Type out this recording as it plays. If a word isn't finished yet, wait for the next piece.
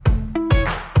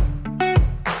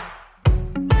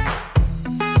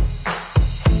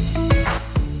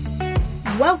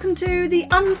welcome to the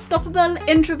Unstoppable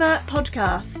Introvert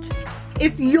podcast.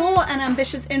 If you're an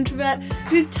ambitious introvert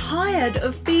who's tired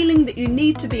of feeling that you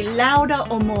need to be louder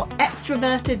or more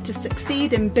extroverted to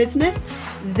succeed in business,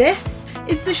 this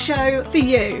is the show for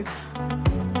you.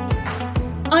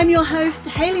 I'm your host,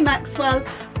 Hayley Maxwell,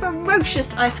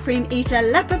 ferocious ice cream eater,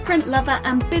 leopard print lover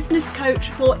and business coach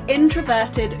for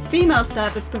introverted female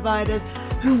service providers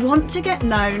who want to get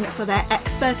known for their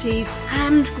expertise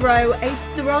and grow a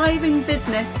thriving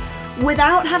business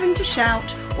without having to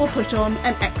shout or put on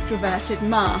an extroverted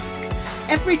mask.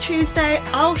 Every Tuesday,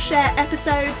 I'll share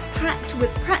episodes packed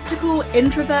with practical,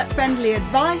 introvert-friendly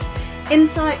advice,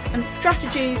 insights and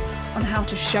strategies on how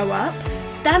to show up,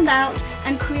 stand out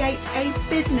and create a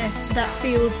business that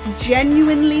feels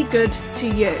genuinely good to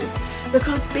you.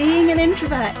 Because being an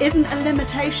introvert isn't a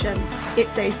limitation,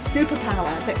 it's a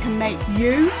superpower that can make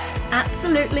you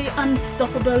absolutely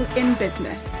unstoppable in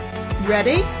business.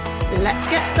 Ready? Let's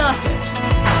get started.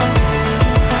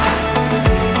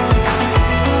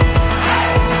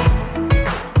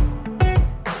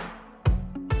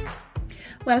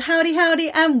 Well, howdy,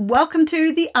 and welcome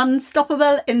to the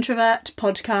Unstoppable Introvert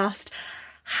podcast.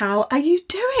 How are you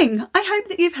doing? I hope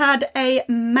that you've had a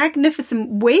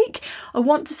magnificent week. I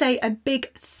want to say a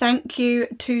big thank you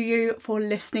to you for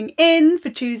listening in, for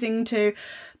choosing to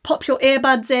pop your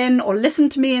earbuds in or listen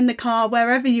to me in the car,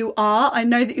 wherever you are. I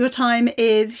know that your time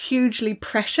is hugely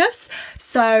precious,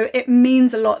 so it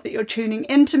means a lot that you're tuning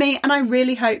into me, and I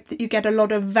really hope that you get a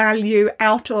lot of value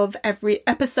out of every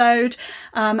episode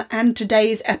and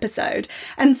today's episode.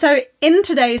 And so in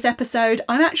today's episode,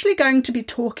 I'm actually going to be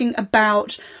talking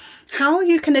about how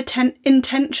you can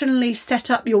intentionally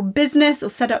set up your business or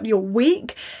set up your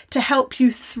week to help you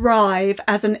thrive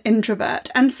as an introvert.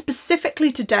 And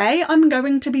specifically today, I'm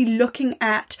going to be looking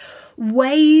at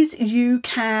ways you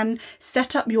can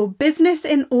set up your business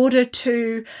in order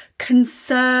to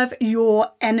conserve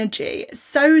your energy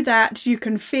so that you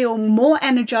can feel more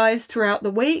energized throughout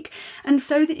the week and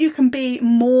so that you can be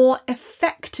more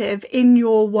effective in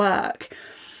your work.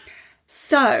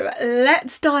 So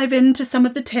let's dive into some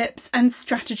of the tips and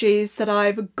strategies that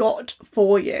I've got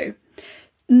for you.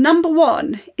 Number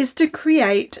one is to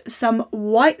create some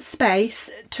white space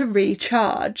to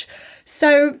recharge.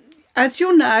 So as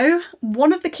you'll know,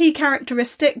 one of the key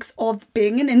characteristics of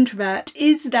being an introvert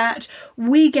is that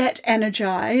we get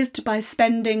energized by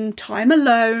spending time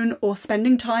alone or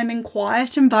spending time in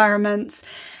quiet environments.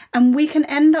 And we can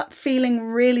end up feeling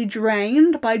really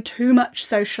drained by too much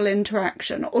social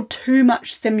interaction or too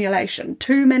much stimulation,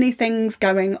 too many things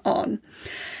going on.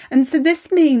 And so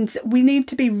this means we need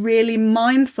to be really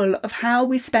mindful of how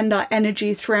we spend our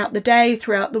energy throughout the day,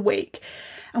 throughout the week.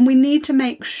 And we need to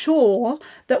make sure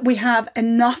that we have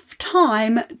enough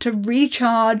time to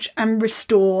recharge and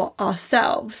restore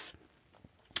ourselves.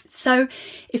 So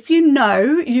if you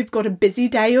know you've got a busy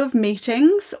day of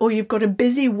meetings or you've got a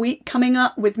busy week coming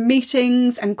up with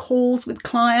meetings and calls with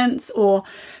clients or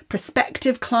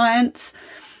prospective clients,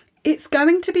 it's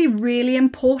going to be really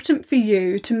important for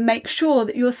you to make sure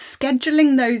that you're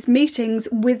scheduling those meetings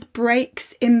with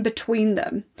breaks in between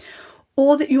them,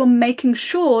 or that you're making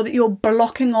sure that you're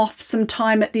blocking off some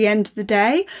time at the end of the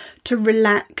day to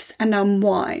relax and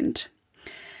unwind.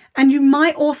 And you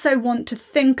might also want to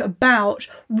think about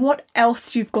what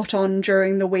else you've got on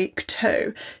during the week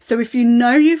too. So if you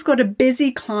know you've got a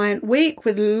busy client week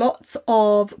with lots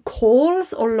of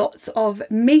calls or lots of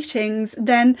meetings,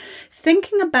 then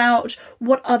thinking about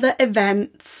what other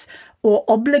events or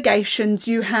obligations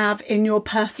you have in your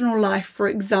personal life, for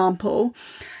example,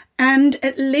 and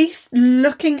at least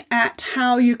looking at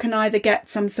how you can either get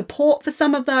some support for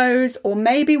some of those, or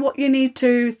maybe what you need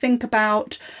to think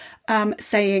about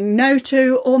saying no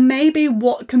to, or maybe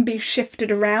what can be shifted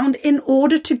around in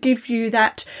order to give you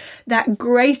that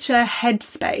greater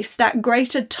headspace, that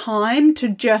greater time to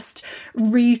just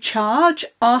recharge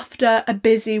after a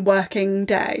busy working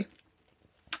day.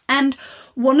 And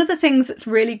one of the things that's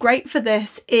really great for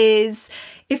this is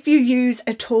if you use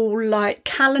a tool like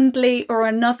Calendly or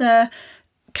another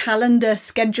calendar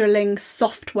scheduling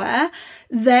software,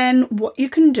 then what you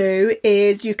can do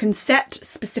is you can set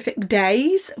specific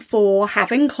days for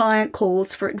having client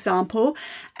calls, for example,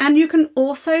 and you can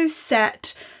also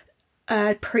set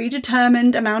a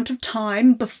predetermined amount of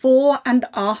time before and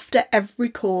after every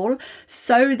call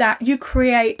so that you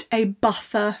create a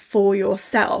buffer for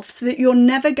yourself so that you're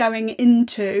never going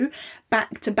into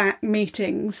back-to-back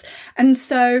meetings. And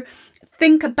so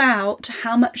think about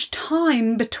how much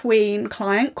time between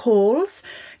client calls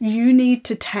you need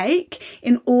to take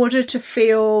in order to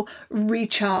feel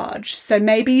recharged. So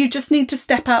maybe you just need to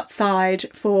step outside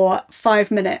for 5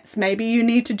 minutes. Maybe you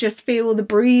need to just feel the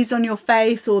breeze on your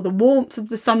face or the warmth of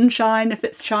the sunshine if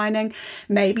it's shining.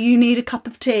 Maybe you need a cup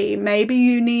of tea. Maybe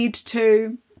you need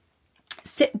to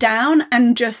sit down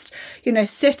and just,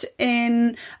 sit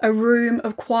in a room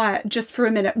of quiet just for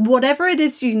a minute. Whatever it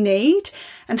is you need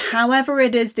and however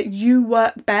it is that you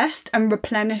work best and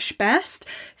replenish best,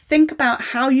 think about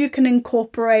how you can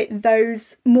incorporate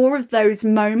more of those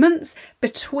moments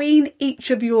between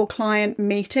each of your client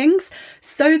meetings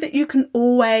so that you can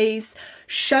always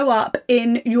show up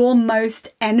in your most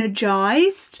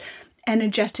energetic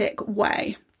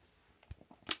way.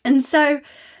 And so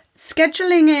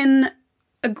scheduling in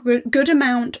a good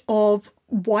amount of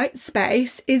white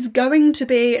space is going to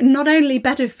be not only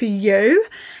better for you,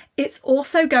 it's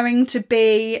also going to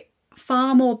be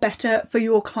far more better for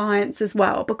your clients as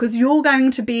well, because you're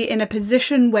going to be in a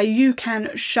position where you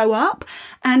can show up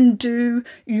and do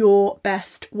your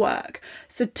best work.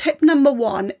 So tip number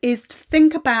 1 is to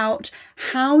think about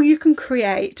how you can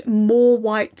create more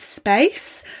white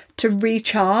space to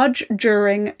recharge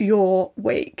during your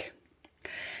week.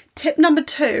 Tip number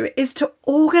 2 is to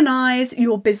organise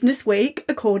your business week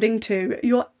according to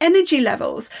your energy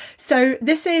levels. So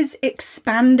this is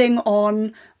expanding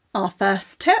on our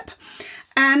first tip.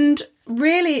 And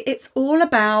really, it's all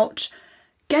about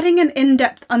getting an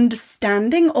in-depth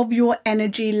understanding of your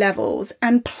energy levels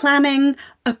and planning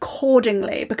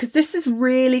accordingly, because this is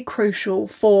really crucial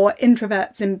for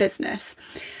introverts in business.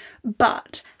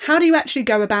 But how do you actually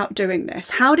go about doing this?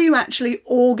 How do you actually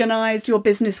organise your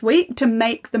business week to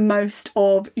make the most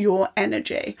of your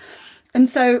energy? And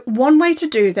so one way to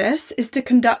do this is to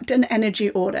conduct an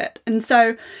energy audit. And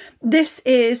so this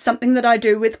is something that I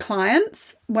do with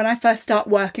clients when I first start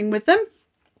working with them.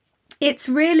 It's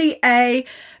really a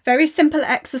very simple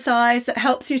exercise that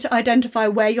helps you to identify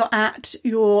where you're at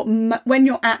when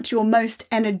you're at your most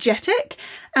energetic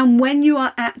and when you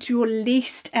are at your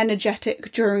least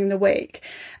energetic during the week.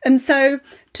 And so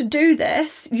to do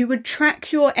this, you would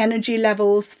track your energy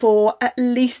levels for at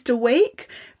least a week.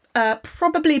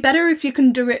 Probably better if you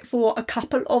can do it for a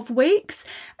couple of weeks,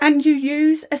 and you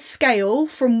use a scale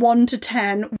from 1 to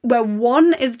 10, where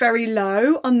 1 is very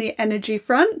low on the energy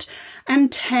front and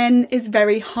 10 is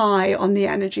very high on the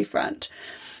energy front.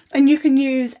 And you can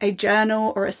use a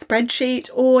journal or a spreadsheet,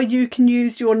 or you can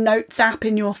use your notes app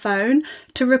in your phone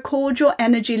to record your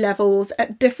energy levels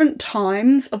at different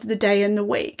times of the day and the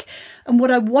week. And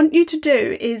what I want you to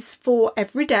do is, for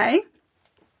every day,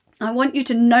 I want you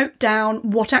to note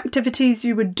down what activities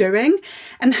you were doing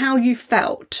and how you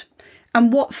felt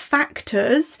and what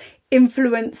factors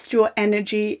influenced your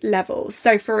energy levels.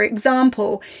 So for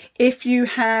example, if you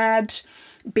had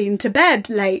been to bed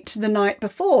late the night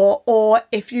before, or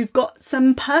if you've got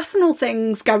some personal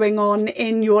things going on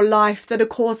in your life that are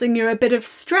causing you a bit of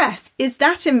stress, is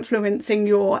that influencing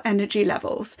your energy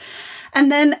levels?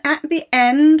 And then at the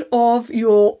end of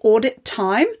your audit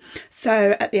time,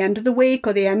 so at the end of the week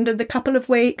or the end of the couple of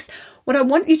weeks, what I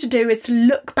want you to do is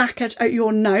look back at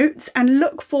your notes and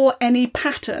look for any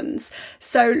patterns.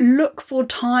 So look for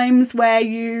times where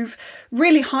you've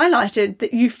really highlighted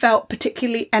that you felt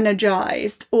particularly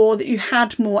energized or that you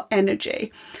had more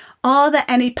energy. Are there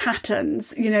any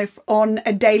patterns, on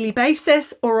a daily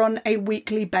basis or on a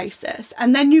weekly basis?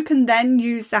 And then you can then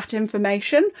use that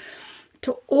information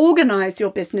to organise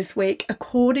your business week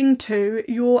according to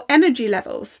your energy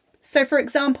levels. So for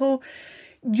example,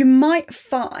 you might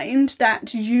find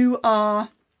that you are,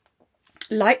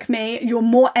 like me, you're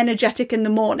more energetic in the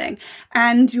morning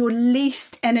and you're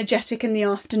least energetic in the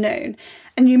afternoon.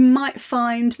 And you might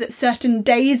find that certain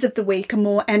days of the week are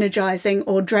more energising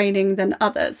or draining than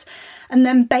others. And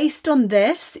then based on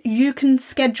this, you can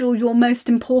schedule your most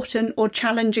important or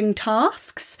challenging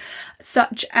tasks,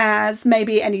 such as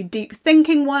maybe any deep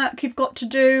thinking work you've got to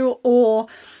do, or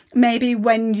maybe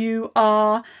when you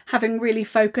are having really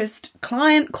focused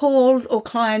client calls or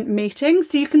client meetings.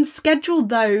 So you can schedule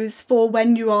those for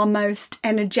when you are most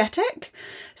energetic.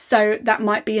 So that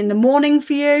might be in the morning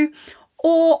for you,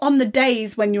 or on the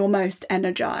days when you're most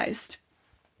energized.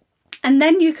 And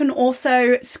then you can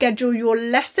also schedule your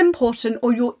less important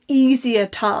or your easier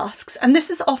tasks. And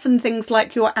this is often things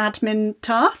like your admin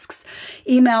tasks,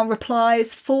 email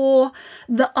replies for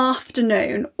the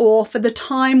afternoon or for the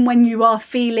time when you are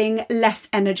feeling less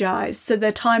energized. So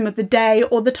the time of the day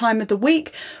or the time of the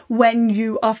week when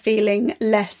you are feeling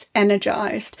less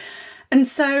energized. And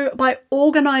so by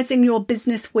organising your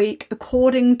business week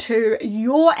according to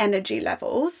your energy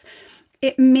levels,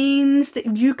 it means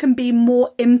that you can be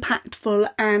more impactful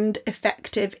and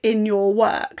effective in your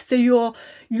work. So you're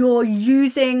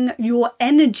using your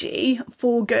energy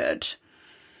for good.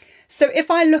 So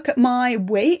if I look at my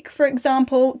week, for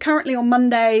example, currently on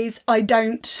Mondays, I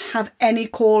don't have any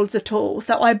calls at all.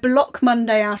 So I block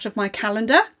Monday out of my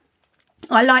calendar.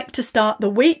 I like to start the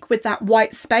week with that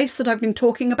white space that I've been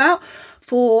talking about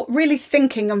for really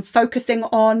thinking and focusing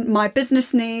on my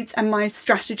business needs and my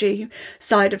strategy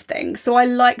side of things. So I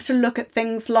like to look at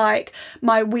things like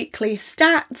my weekly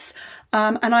stats,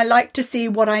 and I like to see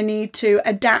what I need to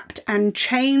adapt and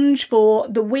change for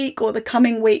the week or the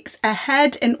coming weeks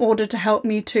ahead in order to help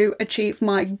me to achieve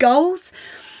my goals.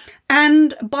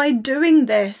 And by doing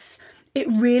this, it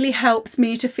really helps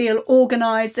me to feel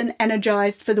organised and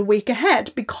energised for the week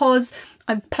ahead, because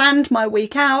I've planned my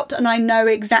week out and I know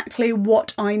exactly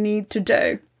what I need to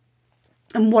do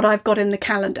and what I've got in the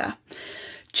calendar.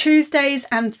 Tuesdays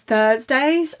and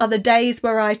Thursdays are the days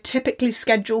where I typically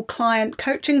schedule client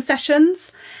coaching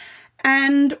sessions.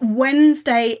 And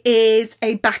Wednesday is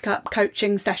a backup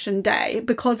coaching session day,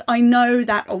 because I know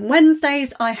that on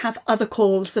Wednesdays I have other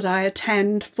calls that I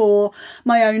attend for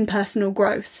my own personal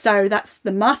growth. So that's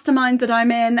the mastermind that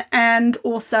I'm in, and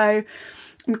also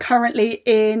I'm currently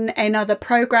in another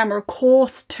program or a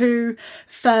course to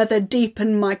further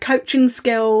deepen my coaching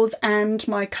skills and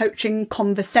my coaching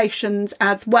conversations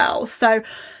as well. So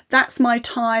that's my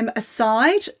time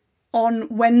aside on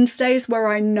Wednesdays, where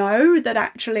I know that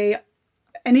actually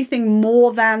anything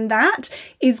more than that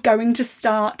is going to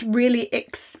start really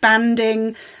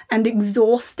expanding and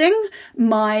exhausting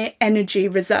my energy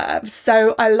reserves.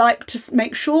 So I like to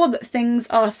make sure that things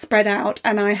are spread out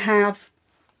and I have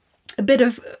a bit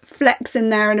of flex in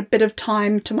there and a bit of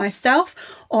time to myself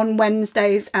on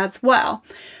Wednesdays as well.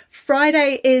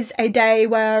 Friday is a day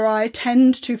where I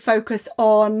tend to focus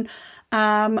on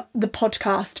the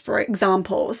podcast, for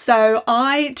example. So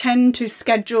I tend to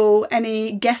schedule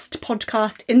any guest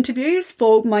podcast interviews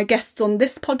for my guests on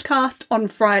this podcast on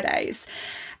Fridays.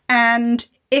 And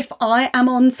if I am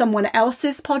on someone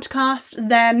else's podcast,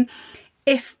 then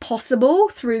if possible,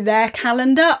 through their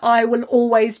calendar, I will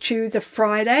always choose a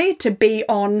Friday to be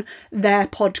on their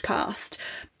podcast.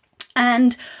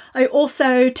 And I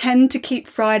also tend to keep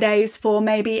Fridays for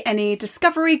maybe any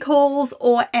discovery calls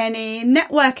or any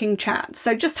networking chats.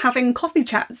 So just having coffee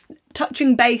chats,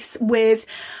 touching base with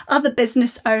other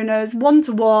business owners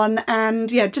one-to-one, and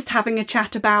just having a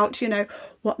chat about,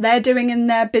 what they're doing in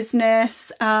their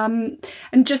business, and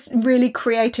just really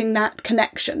creating that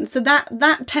connection. So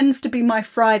that tends to be my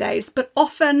Fridays, but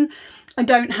often I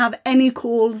don't have any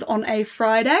calls on a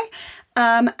Friday.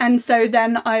 And so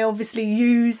then I obviously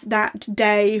use that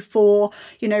day for,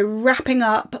 wrapping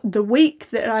up the week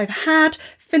that I've had,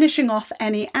 finishing off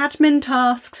any admin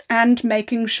tasks, and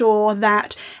making sure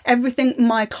that everything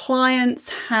my clients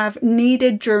have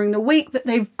needed during the week, that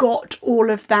they've got all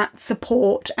of that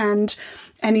support and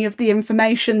any of the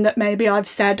information that maybe I've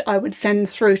said I would send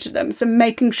through to them. So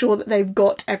making sure that they've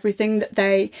got everything that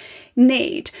they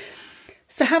need.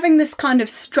 So having this kind of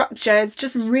structure has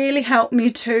just really helped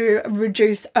me to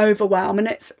reduce overwhelm, and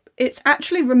it's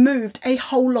actually removed a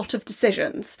whole lot of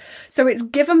decisions. So it's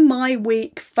given my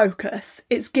week focus.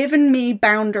 It's given me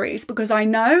boundaries, because I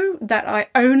know that I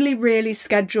only really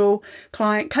schedule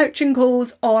client coaching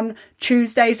calls on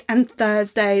Tuesdays and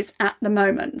Thursdays at the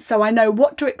moment. So I know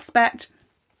what to expect.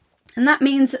 And that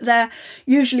means that there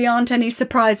usually aren't any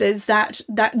surprises that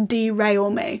derail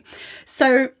me.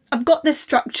 So I've got this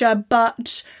structure,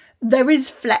 but there is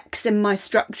flex in my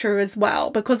structure as well,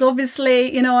 because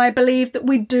obviously, I believe that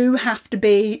we do have to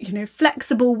be,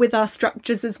 flexible with our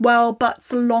structures as well, but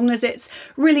so long as it's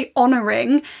really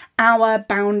honouring our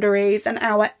boundaries and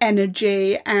our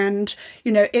energy, and,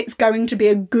 it's going to be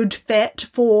a good fit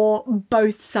for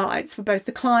both sides, for both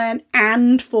the client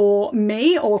and for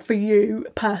me, or for you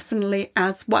personally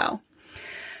as well.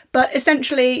 But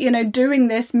essentially, doing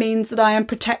this means that I am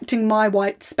protecting my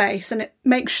white space, and it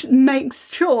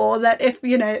makes sure that if,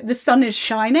 the sun is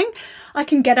shining, I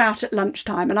can get out at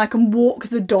lunchtime and I can walk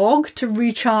the dog to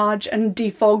recharge and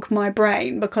defog my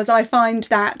brain, because I find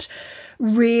that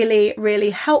really,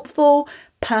 really helpful.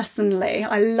 Personally,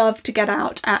 I love to get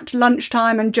out at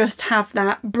lunchtime and just have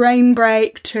that brain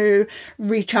break to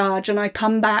recharge, and I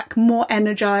come back more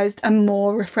energized and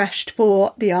more refreshed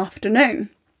for the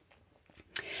afternoon.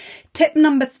 Tip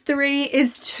number 3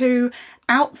 is to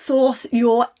outsource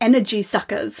your energy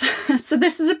suckers. So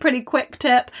this is a pretty quick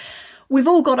tip. We've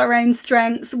all got our own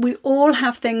strengths. We all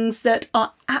have things that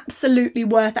are absolutely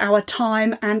worth our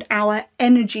time and our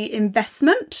energy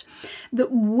investment, that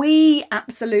we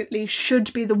absolutely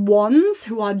should be the ones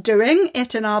who are doing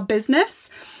it in our business.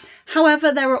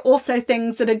 However, there are also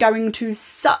things that are going to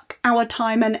suck our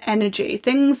time and energy,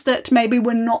 things that maybe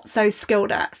we're not so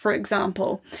skilled at, for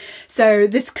example. So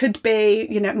this could be,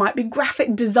 it might be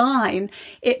graphic design,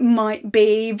 it might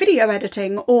be video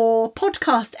editing or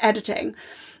podcast editing.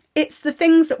 It's the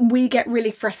things that we get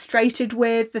really frustrated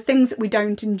with, the things that we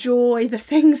don't enjoy, the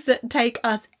things that take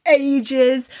us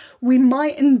ages. We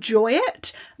might enjoy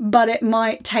it, but it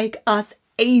might take us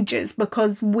ages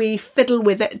because we fiddle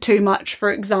with it too much,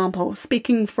 for example.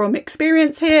 Speaking from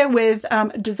experience here with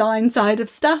design side of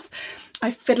stuff, I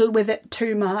fiddle with it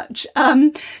too much.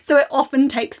 So it often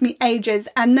takes me ages.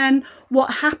 And then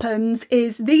what happens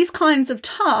is these kinds of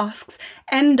tasks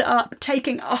end up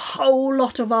taking a whole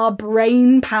lot of our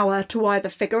brain power to either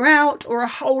figure out, or a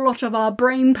whole lot of our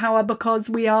brain power because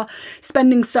we are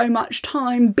spending so much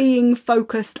time being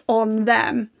focused on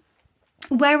them.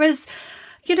 Whereas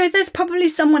there's probably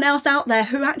someone else out there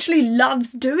who actually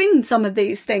loves doing some of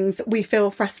these things that we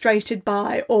feel frustrated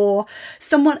by, or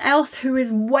someone else who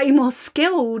is way more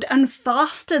skilled and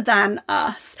faster than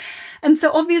us. And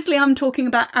so obviously I'm talking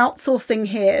about outsourcing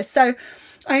here. So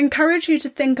I encourage you to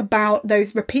think about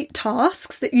those repeat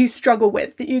tasks that you struggle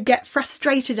with, that you get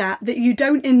frustrated at, that you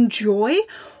don't enjoy,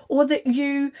 or that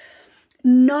you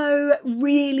know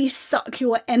really suck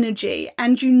your energy,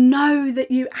 and that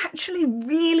you actually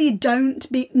really don't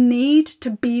need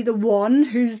to be the one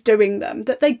who's doing them,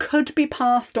 that they could be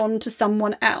passed on to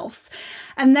someone else,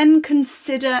 and then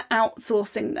consider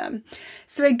outsourcing them.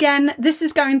 So again, this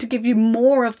is going to give you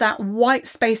more of that white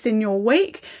space in your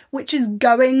week, which is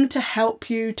going to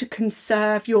help you to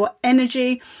conserve your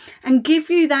energy and give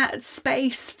you that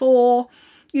space for,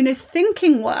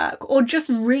 thinking work or just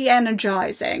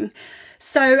re-energizing.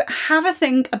 So have a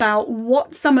think about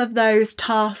what some of those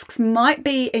tasks might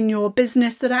be in your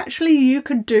business that actually you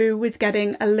could do with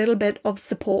getting a little bit of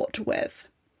support with.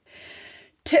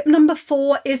 Tip number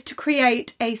 4 is to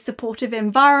create a supportive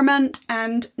environment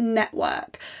and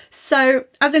network. So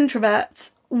as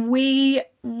introverts, we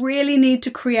really need to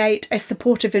create a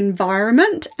supportive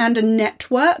environment and a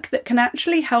network that can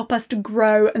actually help us to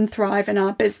grow and thrive in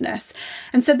our business.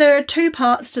 And so there are 2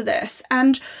 parts to this.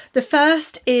 And the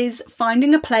first is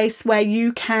finding a place where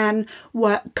you can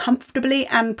work comfortably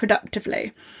and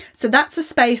productively. So that's a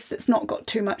space that's not got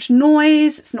too much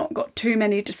noise, it's not got too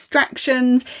many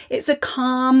distractions. It's a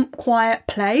calm, quiet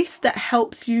place that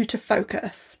helps you to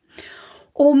focus.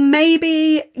 Or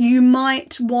maybe you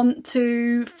might want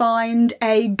to find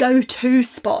a go-to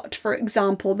spot, for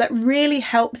example, that really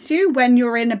helps you when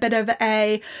you're in a bit of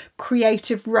a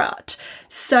creative rut,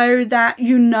 so that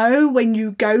when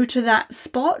you go to that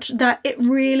spot that it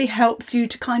really helps you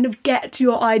to kind of get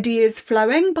your ideas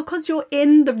flowing, because you're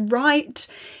in the right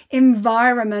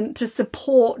environment to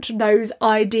support those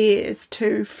ideas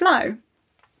to flow.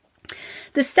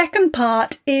 The second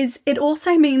part is it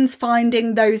also means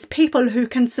finding those people who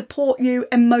can support you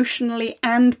emotionally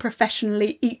and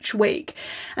professionally each week.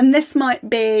 And this might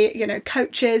be,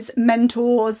 coaches,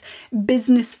 mentors,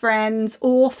 business friends,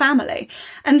 or family.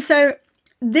 And so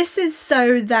this is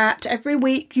so that every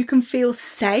week you can feel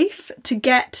safe to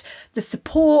get the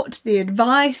support, the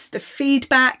advice, the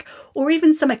feedback, or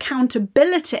even some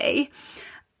accountability,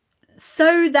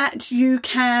 so that you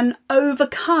can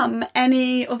overcome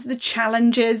any of the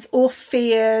challenges or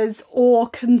fears or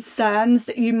concerns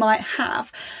that you might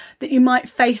have, that you might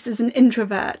face as an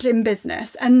introvert in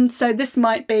business. And so this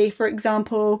might be, for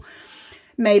example,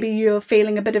 maybe you're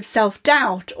feeling a bit of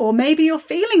self-doubt, or maybe you're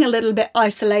feeling a little bit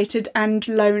isolated and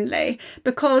lonely,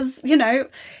 because,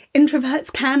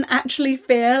 introverts can actually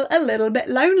feel a little bit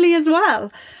lonely as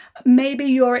well. Maybe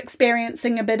you're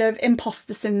experiencing a bit of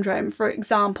imposter syndrome, for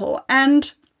example.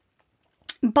 And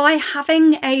by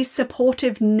having a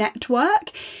supportive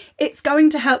network, it's going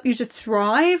to help you to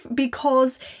thrive,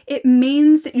 because it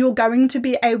means that you're going to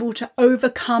be able to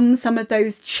overcome some of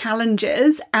those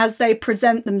challenges as they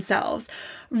present themselves,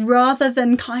 rather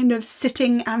than kind of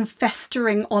sitting and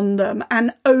festering on them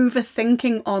and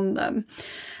overthinking on them.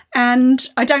 And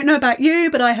I don't know about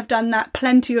you, but I have done that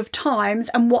plenty of times.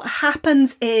 And what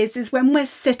happens is when we're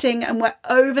sitting and we're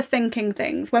overthinking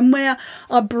things, when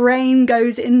our brain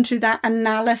goes into that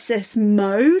analysis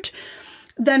mode,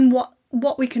 then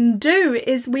what we can do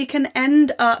is we can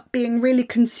end up being really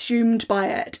consumed by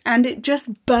it, and it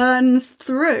just burns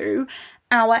through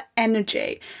our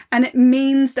energy, and it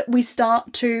means that we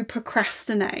start to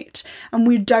procrastinate and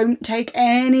we don't take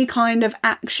any kind of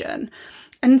action.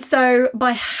 And so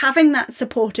by having that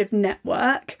supportive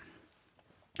network,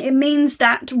 it means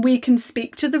that we can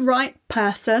speak to the right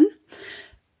person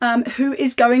who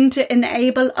is going to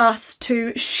enable us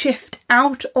to shift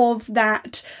out of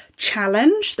that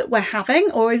challenge that we're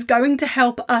having, or is going to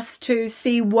help us to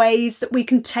see ways that we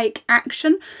can take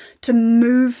action to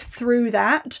move through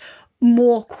that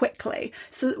more quickly,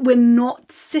 so that we're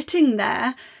not sitting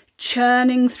there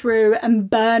churning through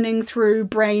and burning through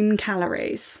brain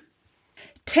calories.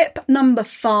 Tip number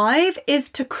 5 is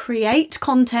to create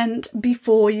content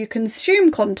before you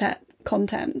consume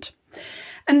content.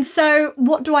 And so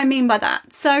what do I mean by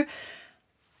that? So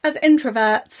as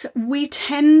introverts, we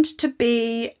tend to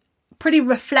be pretty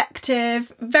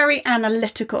reflective, very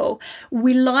analytical.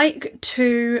 We like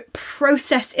to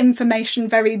process information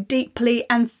very deeply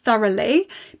and thoroughly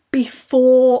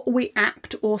before we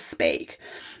act or speak.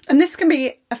 And this can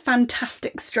be a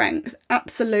fantastic strength,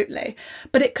 absolutely.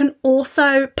 But it can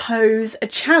also pose a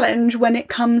challenge when it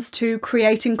comes to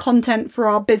creating content for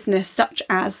our business, such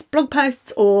as blog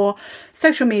posts or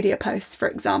social media posts, for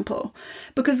example.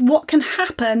 Because what can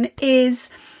happen is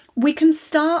we can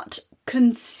start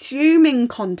consuming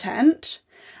content,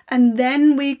 and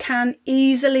then we can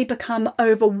easily become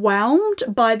overwhelmed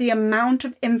by the amount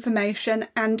of information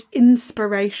and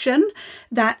inspiration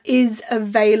that is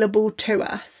available to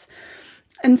us.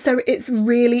 And so it's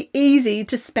really easy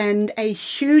to spend a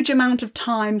huge amount of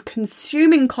time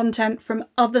consuming content from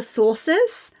other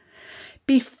sources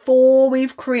before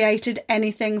we've created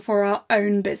anything for our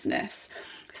own business.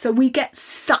 So we get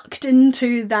sucked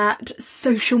into that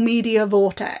social media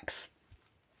vortex.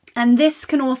 And this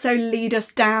can also lead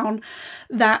us down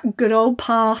that good old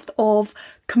path of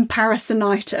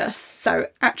comparisonitis. So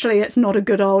actually, it's not a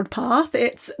good old path.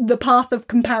 It's the path of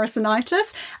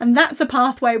comparisonitis. And that's a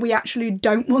pathway we actually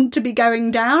don't want to be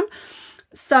going down.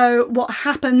 So what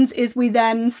happens is we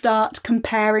then start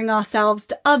comparing ourselves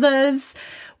to others.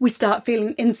 We start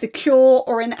feeling insecure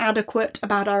or inadequate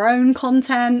about our own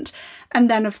content. And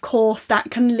then, of course,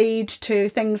 that can lead to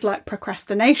things like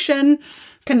procrastination,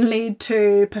 can lead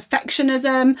to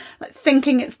perfectionism, like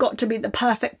thinking it's got to be the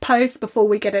perfect post before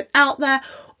we get it out there,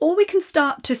 or we can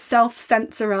start to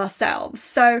self-censor ourselves.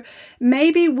 So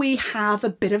maybe we have a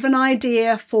bit of an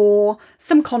idea for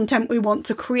some content we want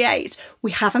to create.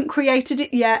 We haven't created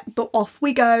it yet, but off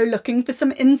we go looking for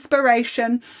some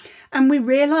inspiration. And we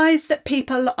realise that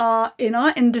people are in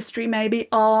our industry maybe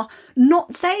are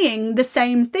not saying the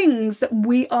same things that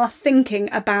we are thinking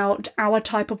about our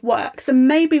type of work. So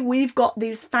maybe we've got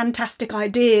these fantastic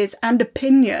ideas and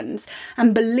opinions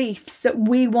and beliefs that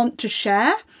we want to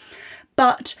share.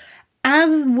 But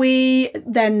as we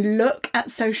then look at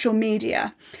social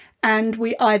media and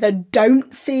we either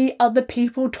don't see other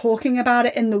people talking about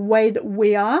it in the way that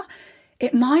we are,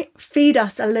 it might feed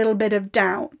us a little bit of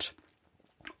doubt.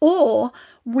 Or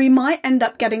we might end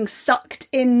up getting sucked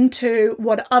into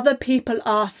what other people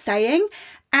are saying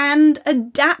and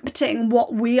adapting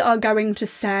what we are going to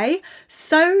say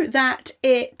so that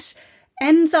it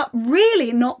ends up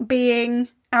really not being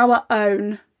our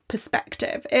own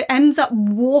perspective. It ends up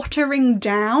watering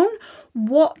down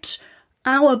what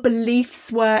our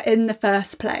beliefs were in the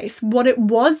first place, what it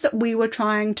was that we were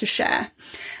trying to share.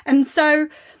 And so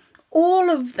all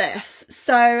of this,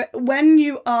 so when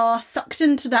you are sucked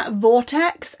into that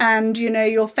vortex and,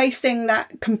 you're facing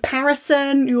that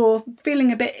comparison, you're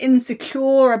feeling a bit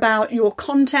insecure about your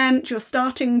content, you're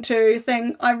starting to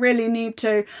think, I really need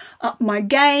to up my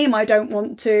game, I don't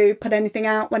want to put anything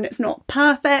out when it's not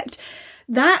perfect.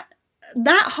 That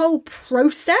whole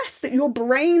process that your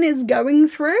brain is going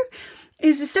through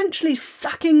is essentially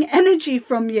sucking energy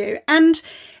from you, and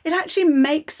it actually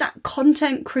makes that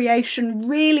content creation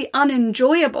really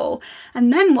unenjoyable.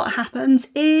 And then what happens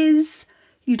is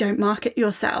you don't market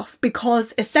yourself,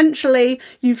 because essentially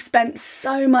you've spent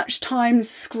so much time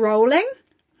scrolling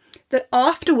that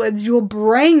afterwards your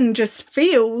brain just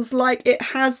feels like it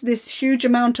has this huge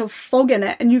amount of fog in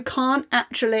it, and you can't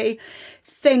actually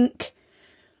think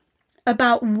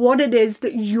about what it is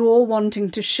that you're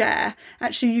wanting to share.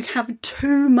 Actually, you have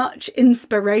too much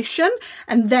inspiration,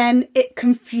 and then it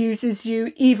confuses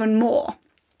you even more.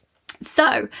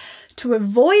 So, to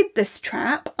avoid this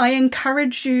trap, I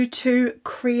encourage you to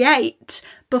create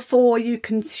before you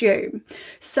consume.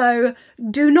 So,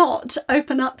 do not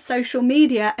open up social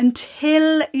media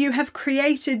until you have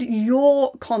created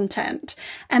your content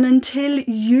and until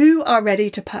you are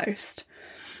ready to post.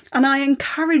 And I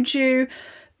encourage you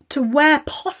to, where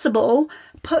possible,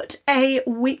 put a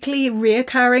weekly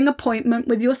reoccurring appointment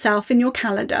with yourself in your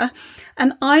calendar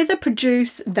and either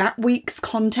produce that week's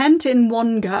content in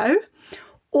one go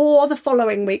or the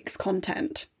following week's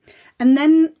content. and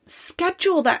then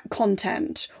schedule that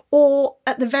content, or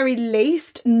at the very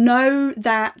least know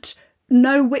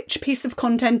which piece of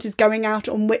content is going out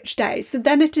on which day. So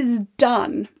then it is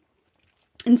done.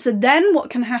 And so then what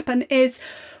can happen is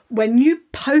when you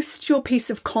post your piece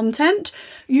of content,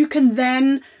 you can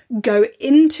then go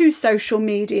into social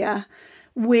media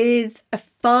with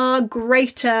far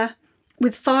greater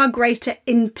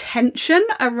intention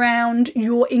around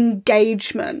your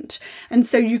engagement. And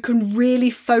so you can really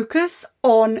focus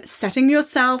on setting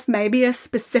yourself maybe a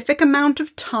specific amount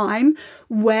of time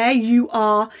where you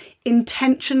are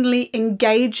intentionally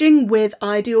engaging with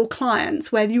ideal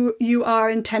clients, where you are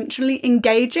intentionally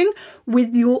engaging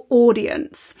with your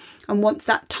audience. And once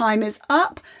that time is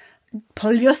up,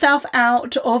 pull yourself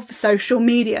out of social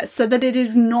media so that it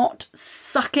is not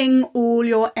sucking all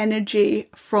your energy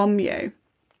from you.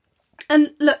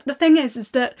 And look, the thing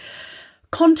is that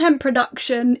content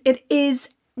production, it is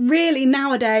really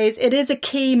nowadays, it is a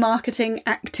key marketing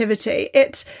activity.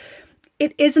 It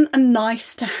isn't a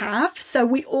nice to have. So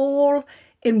we all,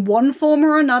 in one form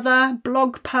or another,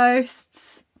 blog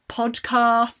posts,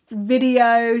 podcasts,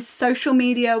 videos, social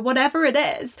media, whatever it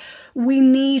is, we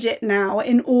need it now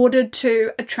in order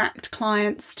to attract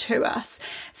clients to us.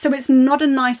 So it's not a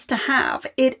nice to have.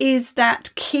 It is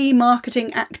that key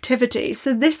marketing activity.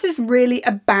 So this is really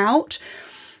about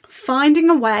finding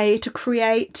a way to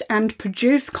create and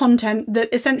produce content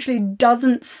that essentially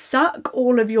doesn't suck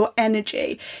all of your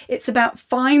energy. It's about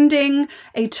finding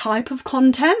a type of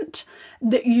content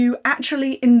that you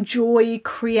actually enjoy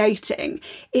creating.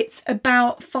 It's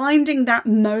about finding that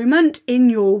moment in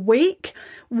your week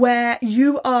where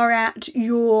you are at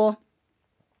your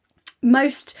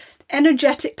most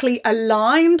energetically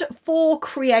aligned for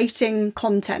creating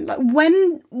content. Like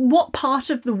what part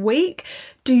of the week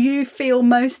do you feel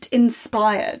most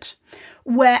inspired?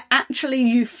 Where actually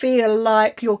you feel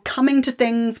like you're coming to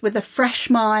things with a fresh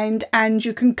mind and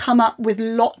you can come up with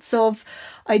lots of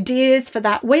ideas for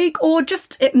that week, or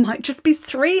it might just be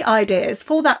 3 ideas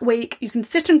for that week. You can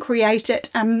sit and create it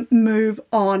and move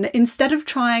on instead of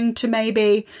trying to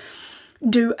maybe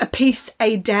do a piece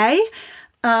a day.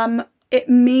 It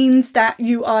means that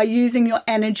you are using your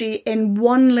energy in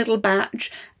one little batch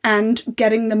and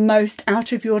getting the most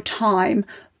out of your time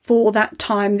for that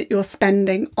time that you're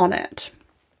spending on it.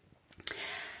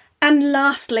 And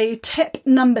lastly, tip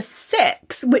number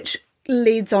 6, which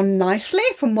leads on nicely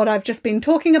from what I've just been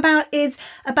talking about, is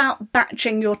about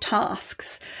batching your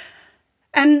tasks.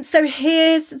 And so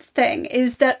here's the thing,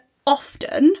 is that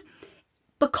often,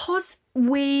 because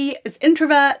we as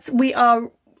introverts, we are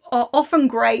often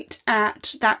great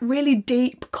at that really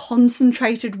deep,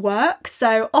 concentrated work.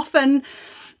 So often,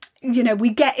 we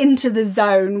get into the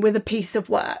zone with a piece of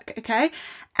work, okay?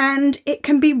 And it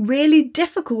can be really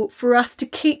difficult for us to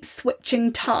keep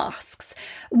switching tasks.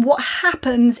 What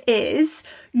happens is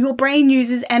your brain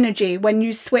uses energy when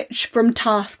you switch from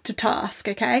task to task,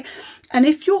 okay? And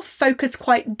if you're focused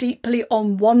quite deeply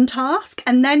on one task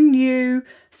and then you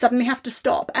suddenly have to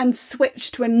stop and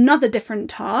switch to another different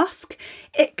task,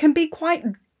 it can be quite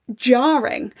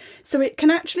jarring. So it can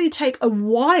actually take a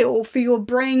while for your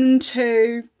brain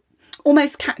to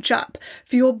almost catch up,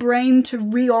 for your brain to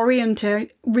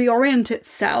reorient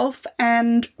itself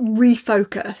and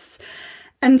refocus.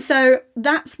 And so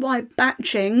that's why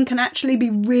batching can actually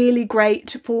be really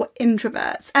great for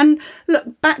introverts. And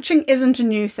look, batching isn't a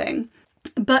new thing,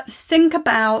 but think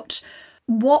about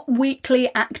what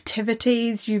weekly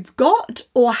activities you've got,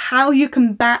 or how you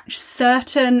can batch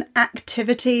certain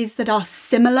activities that are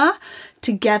similar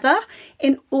together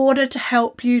in order to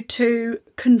help you to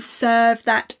conserve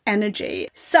that energy.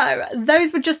 So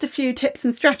those were just a few tips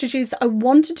and strategies I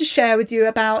wanted to share with you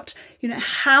about,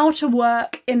 how to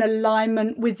work in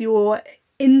alignment with your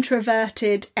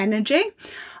introverted energy.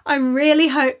 I really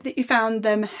hope that you found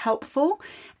them helpful.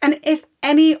 And if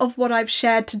any of what I've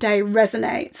shared today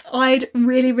resonates, I'd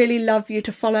really, really love you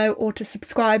to follow or to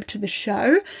subscribe to the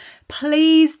show.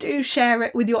 Please do share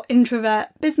it with your introvert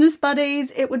business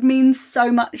buddies. It would mean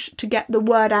so much to get the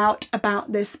word out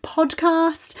about this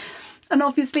podcast. And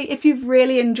obviously, if you've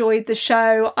really enjoyed the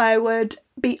show, I would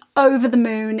be over the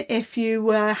moon if you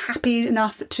were happy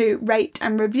enough to rate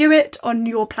and review it on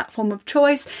your platform of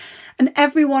choice. And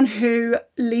everyone who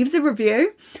leaves a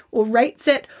review or rates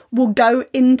it will go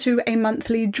into a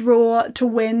monthly draw to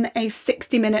win a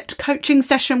 60-minute coaching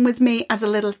session with me as a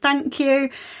little thank you.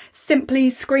 Simply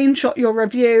screenshot your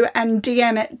review and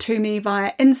DM it to me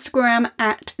via Instagram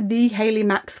at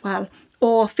 @TheHayleyMaxwell,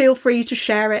 or feel free to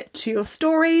share it to your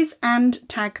stories and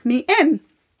tag me in.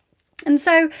 And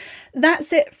so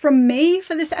that's it from me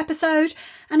for this episode.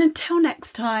 And until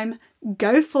next time,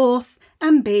 go forth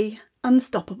and be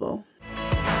unstoppable.